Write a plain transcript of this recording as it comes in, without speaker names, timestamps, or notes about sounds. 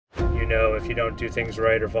know if you don't do things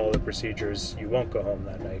right or follow the procedures, you won't go home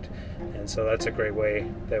that night. And so that's a great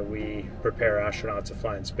way that we prepare astronauts to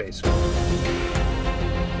fly in space.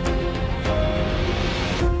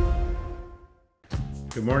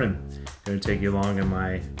 Good morning. Going to take you along on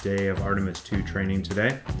my day of Artemis II training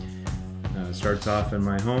today. Starts off in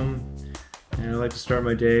my home, and I like to start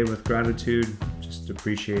my day with gratitude, just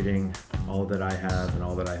appreciating all that I have and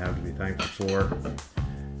all that I have to be thankful for.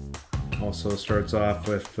 Also starts off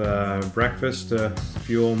with breakfast to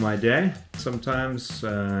fuel my day. Sometimes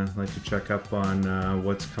I like to check up on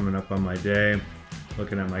what's coming up on my day,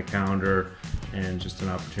 looking at my calendar, and just an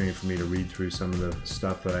opportunity for me to read through some of the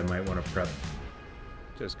stuff that I might want to prep.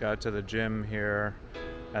 Just got to the gym here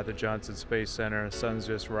at the Johnson Space Center. The sun's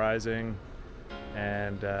just rising,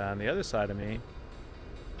 and on the other side of me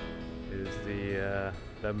is the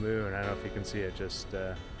moon. I don't know if you can see it just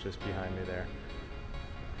behind me there.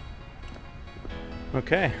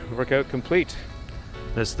 Okay, workout complete.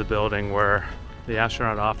 This is the building where the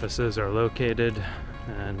astronaut offices are located,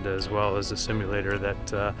 and as well as the simulator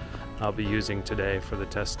that I'll be using today for the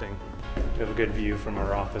testing. We have a good view from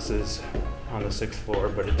our offices on the 6th floor,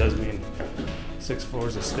 but it does mean 6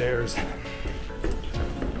 floors of stairs.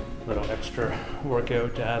 A little extra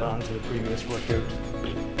workout to add on to the previous workout.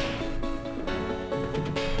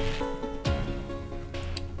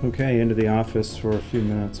 Okay, into the office for a few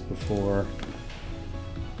minutes before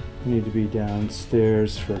I need to be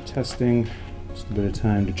downstairs for testing. Just a bit of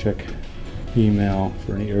time to check email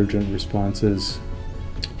for any urgent responses,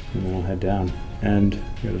 and then I'll head down. And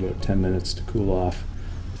got about 10 minutes to cool off.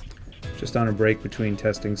 Just on a break between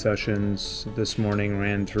testing sessions this morning,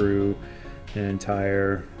 ran through an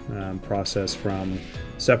entire process from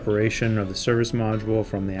separation of the service module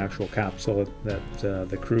from the actual capsule that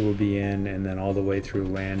the crew will be in, and then all the way through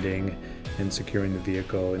landing and securing the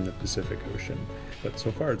vehicle in the Pacific Ocean. But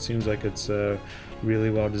so far it seems like it's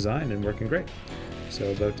really well designed and working great. So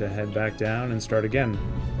about to head back down and start again.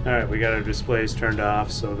 All right, we got our displays turned off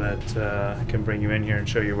so that I can bring you in here and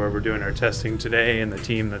show you where we're doing our testing today and the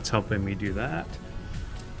team that's helping me do that.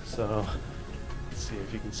 So let's see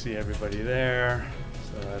if you can see everybody there.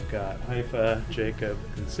 So I've got Haifa, Jacob,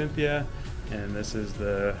 and Cynthia, and this is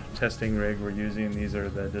the testing rig we're using. These are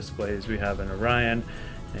the displays we have in Orion,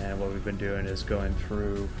 and what we've been doing is going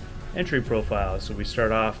through entry profiles. So we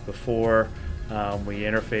start off before we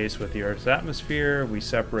interface with the Earth's atmosphere, we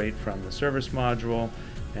separate from the service module,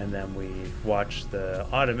 and then we watch the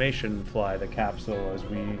automation fly the capsule as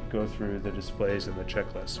we go through the displays and the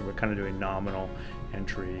checklist. So we're kind of doing nominal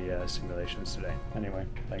entry simulations today. Anyway,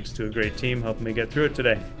 thanks to a great team helping me get through it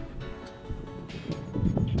today.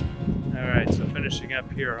 All right, so finishing up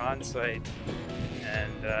here on site,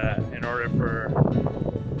 and in order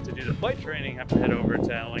to do the flight training, I have to head over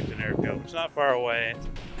to Ellington Airfield, which is not far away.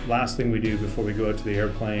 Last thing we do before we go out to the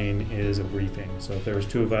airplane is a briefing. So if there was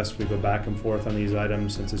 2 of us, we go back and forth on these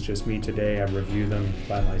items. Since it's just me today, I review them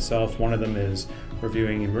by myself. One of them is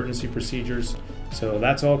reviewing emergency procedures. So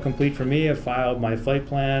that's all complete for me. I've filed my flight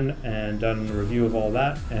plan and done a review of all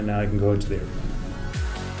that, and now I can go to the airplane.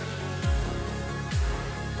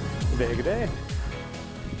 Good day.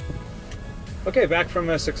 Okay, back from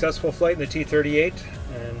a successful flight in the T-38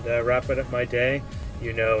 and wrapping up my day.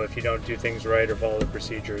 You know, if you don't do things right or follow the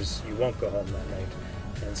procedures, you won't go home that night.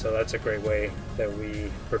 And so that's a great way that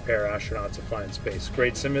we prepare astronauts to fly in space.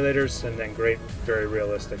 Great simulators, and then great, very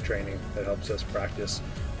realistic training that helps us practice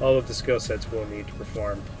all of the skill sets we'll need to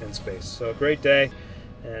perform in space. So a great day,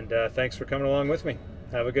 and thanks for coming along with me.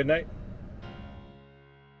 Have a good night.